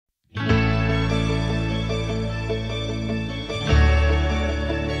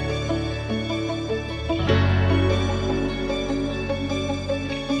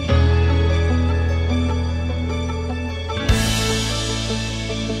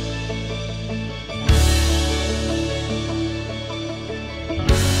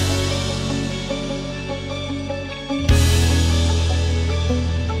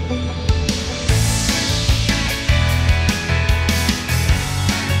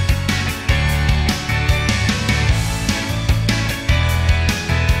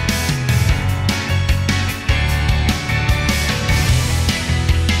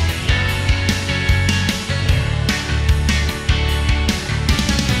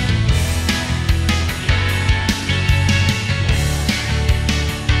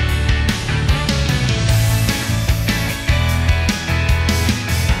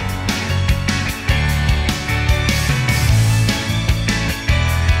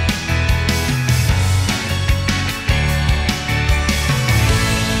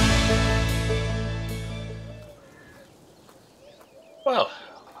Well,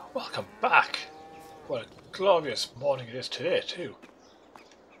 welcome back. What a glorious morning it is today too.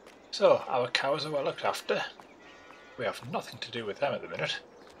 So, our cows are well looked after. We have nothing to do with them at the minute.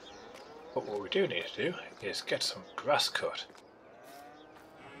 But what we do need to do is get some grass cut.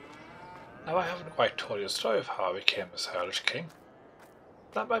 Now I haven't quite told you the story of how I became the Silage King.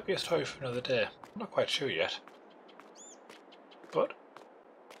 That might be a story for another day. I'm not quite sure yet. But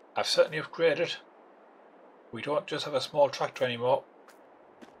I've certainly upgraded. We don't just have a small tractor anymore.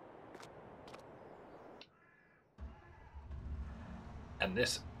 And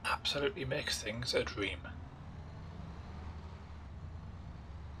this absolutely makes things a dream.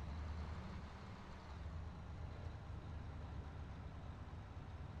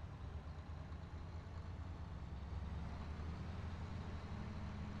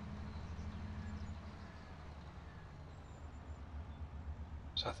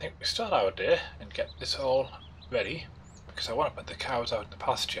 So I think we start our day and get this all ready, because I want to put the cows out in the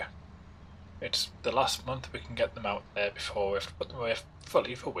pasture. It's the last month we can get them out there before we have to put them away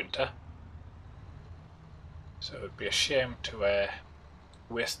fully for winter. So it would be a shame to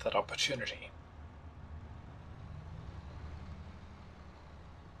waste that opportunity.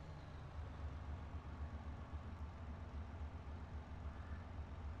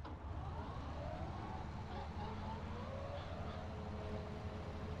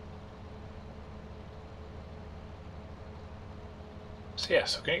 So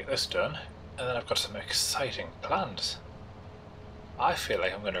yes, we're going to get this done, and then I've got some exciting plans. I feel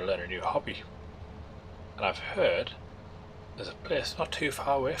like I'm going to learn a new hobby, and I've heard there's a place not too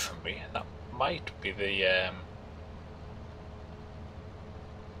far away from me that might be the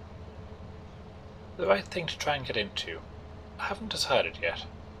right thing to try and get into. I haven't decided yet,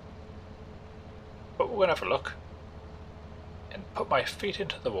 but we're going to have a look and put my feet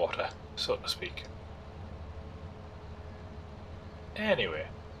into the water, so to speak. Anyway,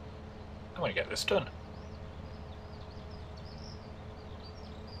 I'm going to get this done.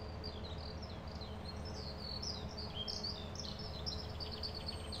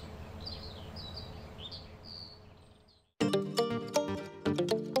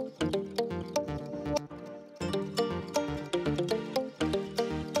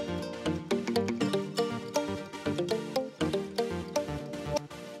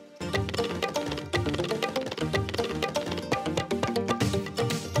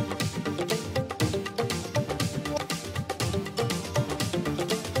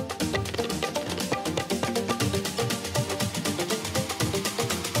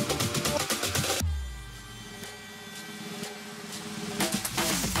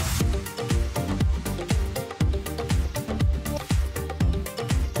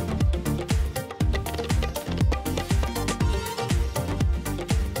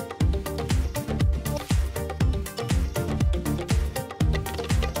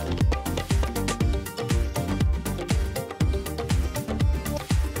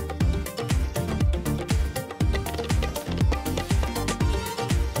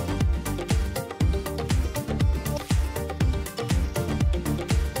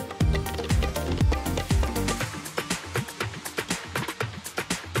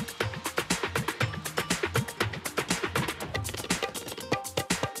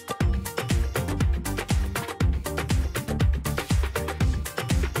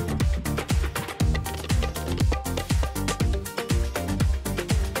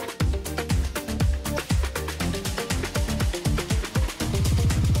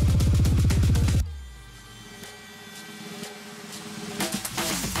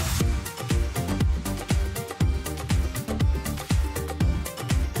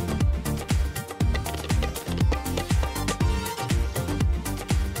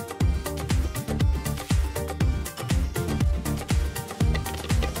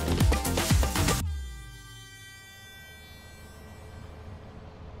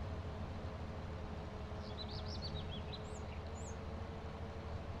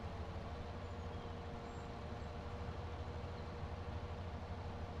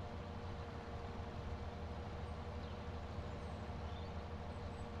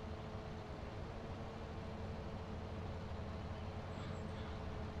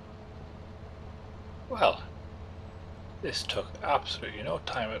 Well, this took absolutely no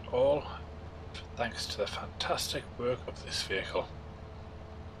time at all, thanks to the fantastic work of this vehicle.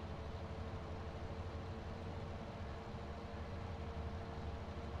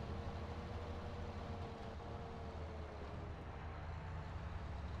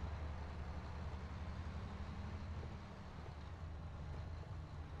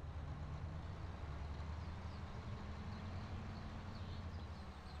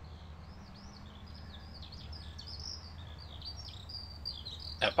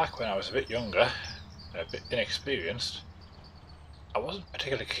 Now, back when I was a bit younger, a bit inexperienced, I wasn't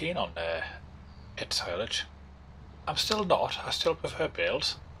particularly keen on pit silage. I'm still not, I still prefer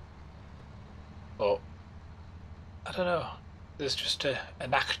bales. But, I don't know, there's just a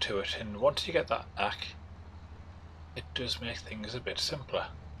knack to it, and once you get that knack, it does make things a bit simpler.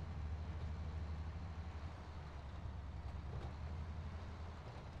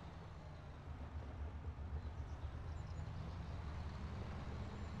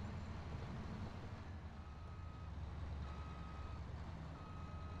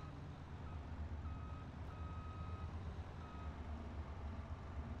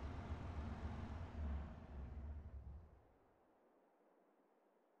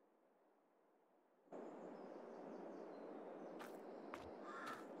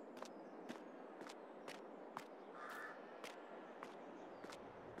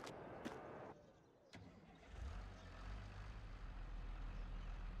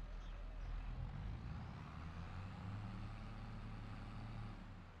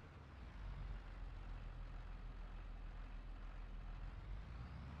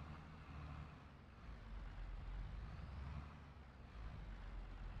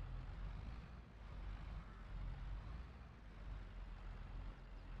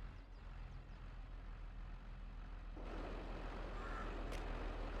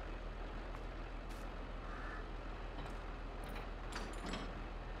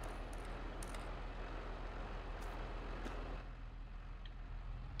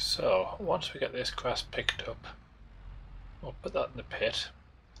 So, once we get this grass picked up, we'll put that in the pit.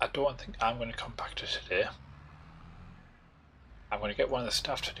 I don't think I'm going to compact it today. I'm going to get one of the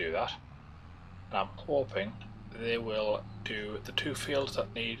staff to do that, and I'm hoping they will do the 2 fields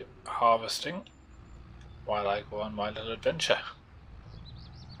that need harvesting while I go on my little adventure.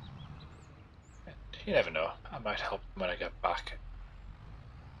 And you never know, I might help them when I get back.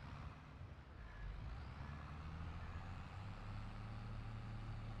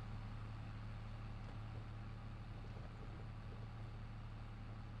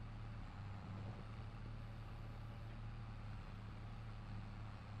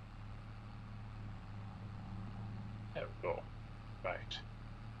 There we go. Right.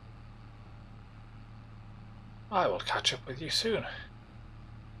 I will catch up with you soon.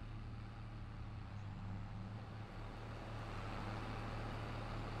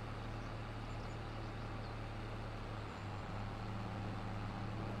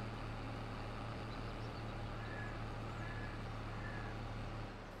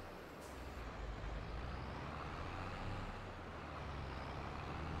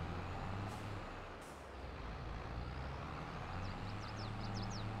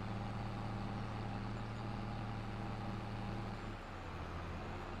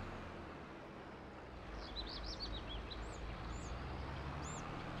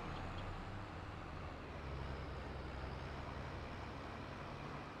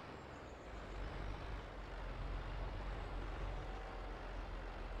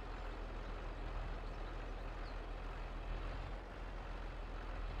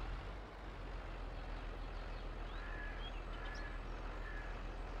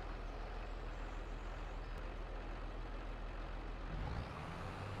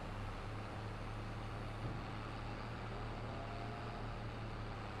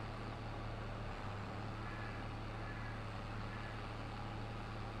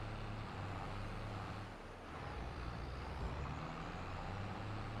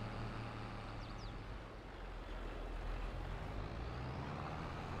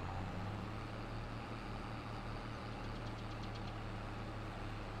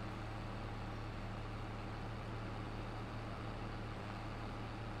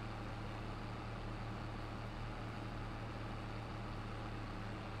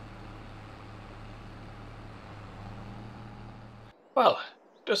 Well,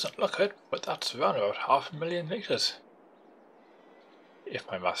 doesn't look it, but that's around about 500,000 litres. If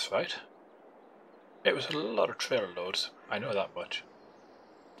my math's right. It was a lot of trailer loads, I know that much.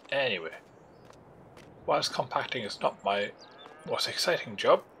 Anyway, whilst compacting is not my most exciting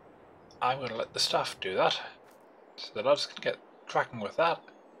job, I'm going to let the staff do that, so the lads can get cracking with that,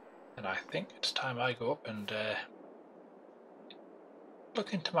 And I think it's time I go up and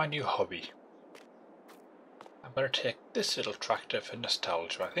look into my new hobby. I'm going to take this little tractor for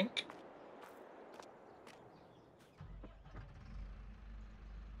nostalgia, I think.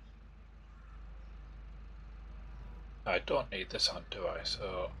 I don't need this on, do I?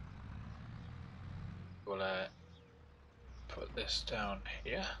 So we'll put this down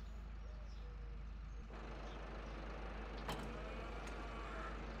here.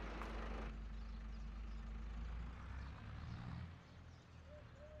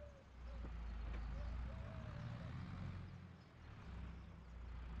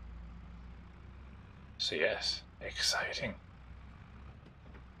 So yes, exciting.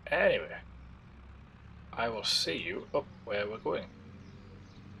 Anyway, I will see you up where we're going.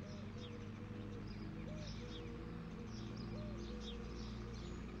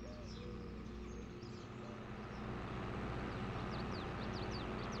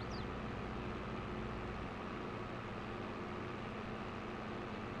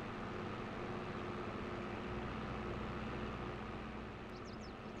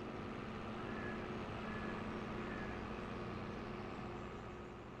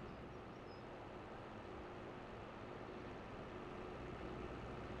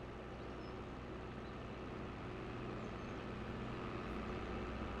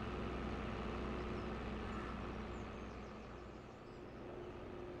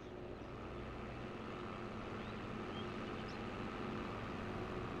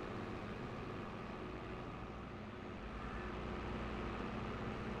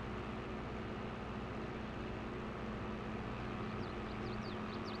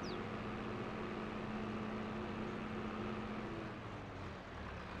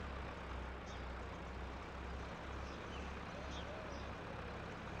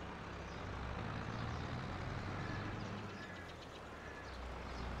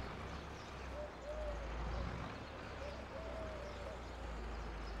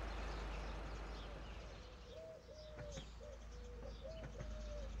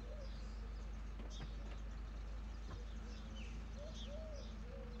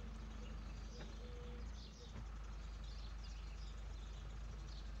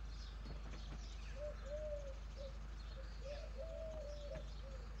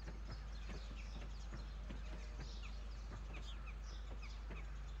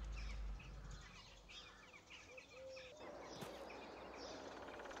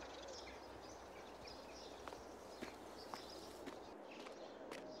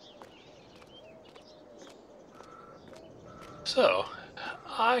 So,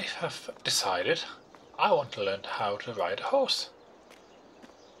 I have decided I want to learn how to ride a horse.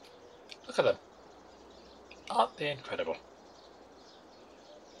 Look at them. Aren't they incredible?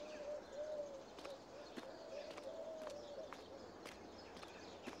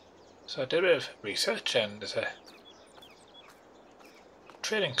 So I did a bit of research, and there's a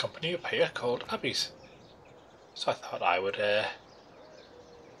trading company up here called Abby's. So I thought I would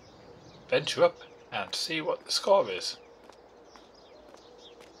venture up and see what the score is.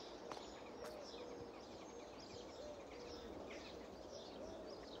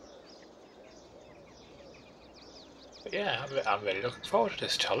 But yeah, I'm really looking forward to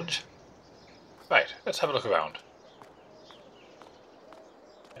this challenge. Right, let's have a look around.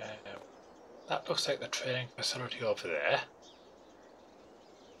 That looks like the training facility over there.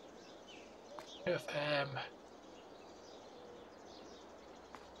 If, I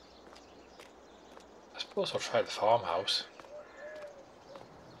suppose I'll try the farmhouse.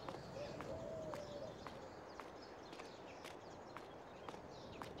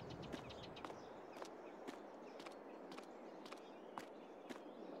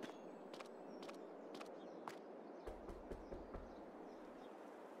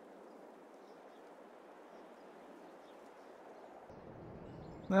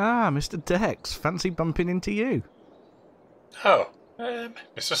 Ah, Mr. Dexx, fancy bumping into you. Oh,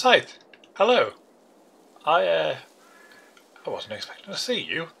 Mr. Scythe, hello. I wasn't expecting to see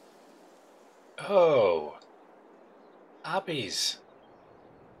you. Oh, Abby's.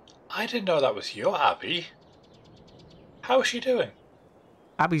 I didn't know that was your Abby. How is she doing?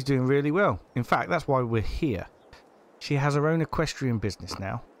 Abby's doing really well. In fact, that's why we're here. She has her own equestrian business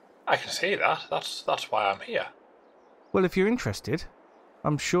now. I can see that. That's why I'm here. Well, if you're interested,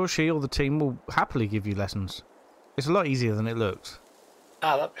 I'm sure she or the team will happily give you lessons. It's a lot easier than it looks.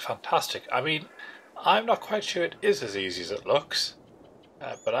 Ah, that'd be fantastic. I mean, I'm not quite sure it is as easy as it looks,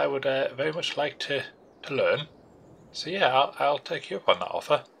 but I would very much like to learn. So yeah, I'll take you up on that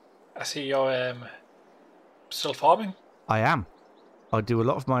offer. I see you're still farming? I am. I do a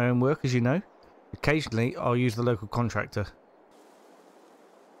lot of my own work, as you know. Occasionally, I'll use the local contractor.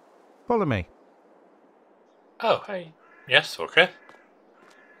 Follow me. Oh, hey. Yes, okay.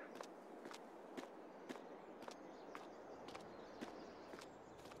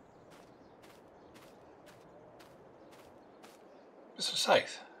 Mr.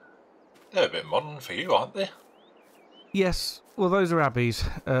 Scythe, they're a bit modern for you, aren't they? Yes, well, those are Abby's.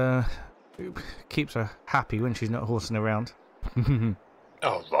 It keeps her happy when she's not horsing around.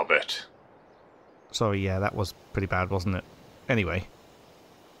 Oh, Robert. Sorry, yeah, that was pretty bad, wasn't it? Anyway.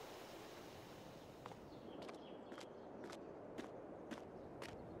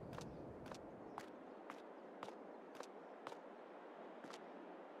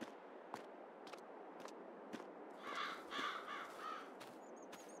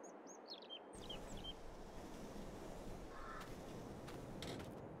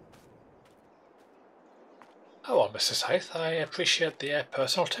 Oh, well, Mr. Scythe, I appreciate the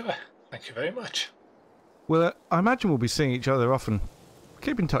personal tour. Thank you very much. Well, I imagine we'll be seeing each other often.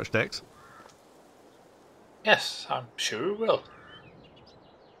 Keep in touch, Dexx. Yes, I'm sure we will.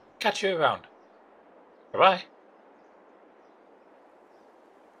 Catch you around. Bye-bye.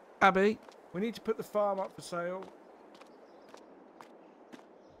 Abby, we need to put the farm up for sale.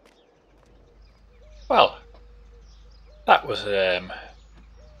 Well, that was an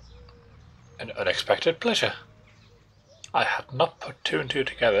unexpected pleasure. I had not put two and two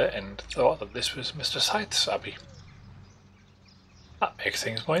together and thought that this was Mr. Scythe's Abbey. That makes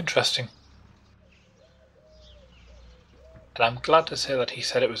things more interesting. And I'm glad to say that he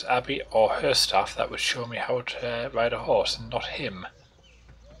said it was Abby or her staff that would show me how to ride a horse and not him.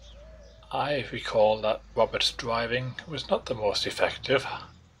 I recall that Robert's driving was not the most effective.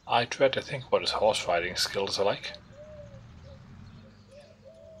 I dread to think what his horse riding skills are like.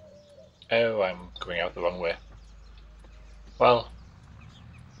 Oh, I'm going out the wrong way. Well,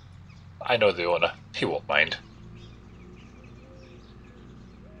 I know the owner. He won't mind.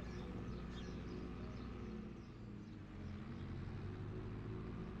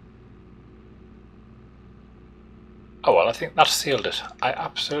 Oh well, I think that sealed it. I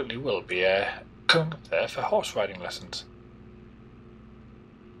absolutely will be coming up there for horse riding lessons.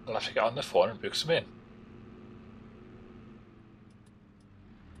 I'll have to get on the phone and book some in.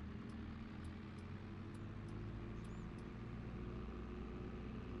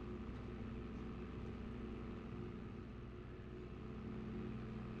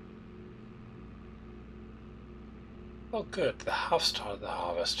 Oh good, they have started the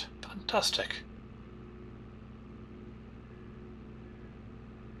harvest. Fantastic.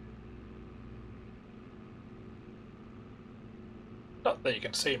 Not that you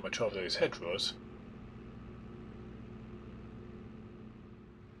can see much over these hedgerows.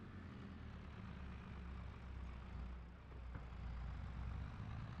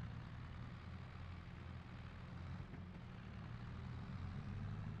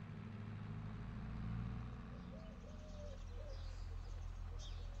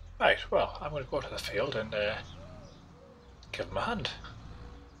 Right, well, I'm going to go to the field and give them a hand.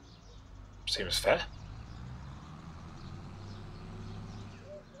 Seems fair.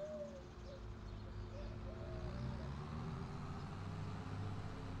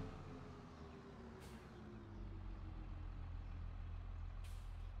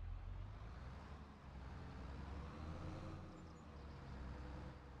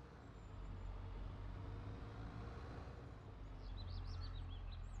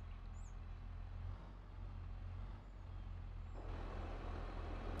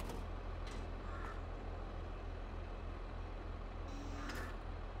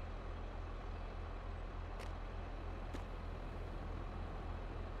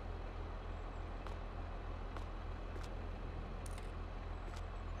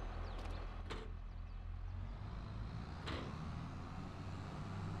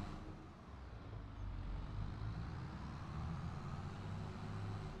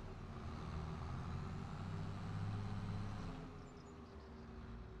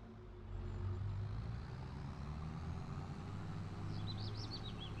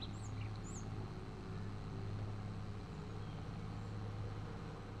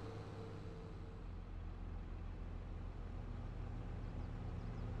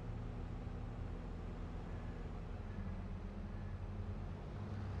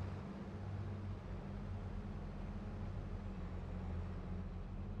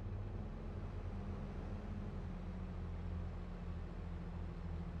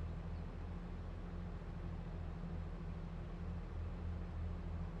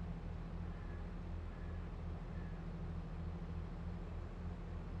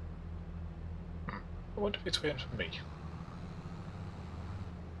 I wonder if it's waiting for me.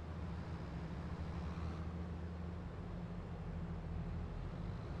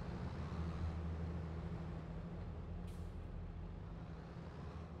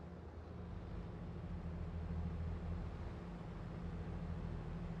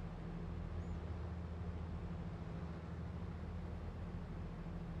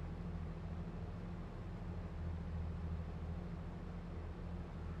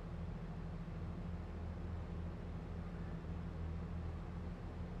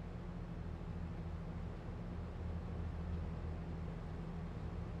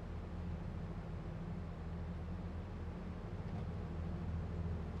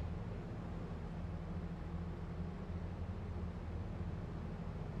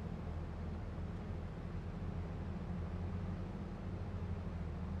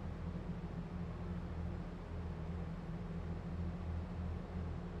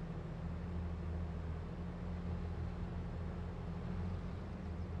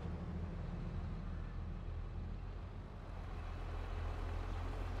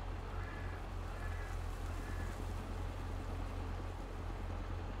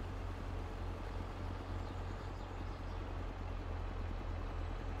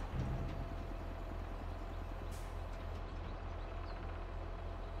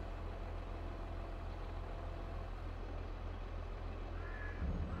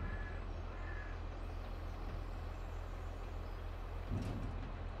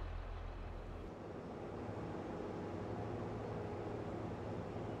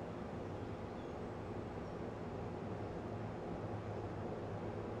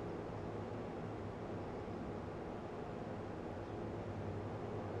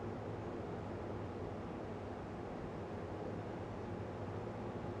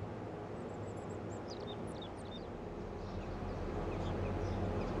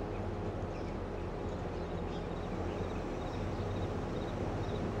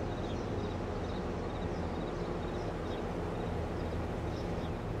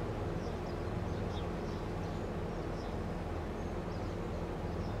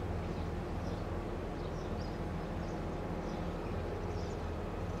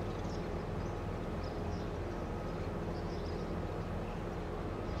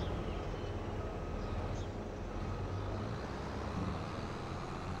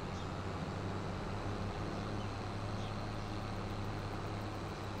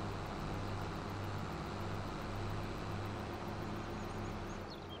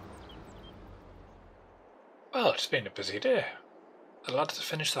 Well, it's been a busy day. The lads have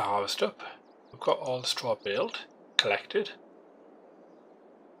finished the harvest up. We've got all the straw baled, collected.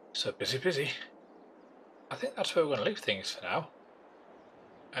 So busy. I think that's where we're going to leave things for now.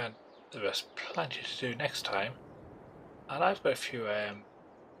 And there's plenty to do next time. And I've got a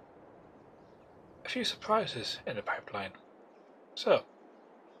few surprises in the pipeline. So,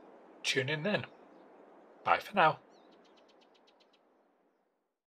 tune in then. Bye for now.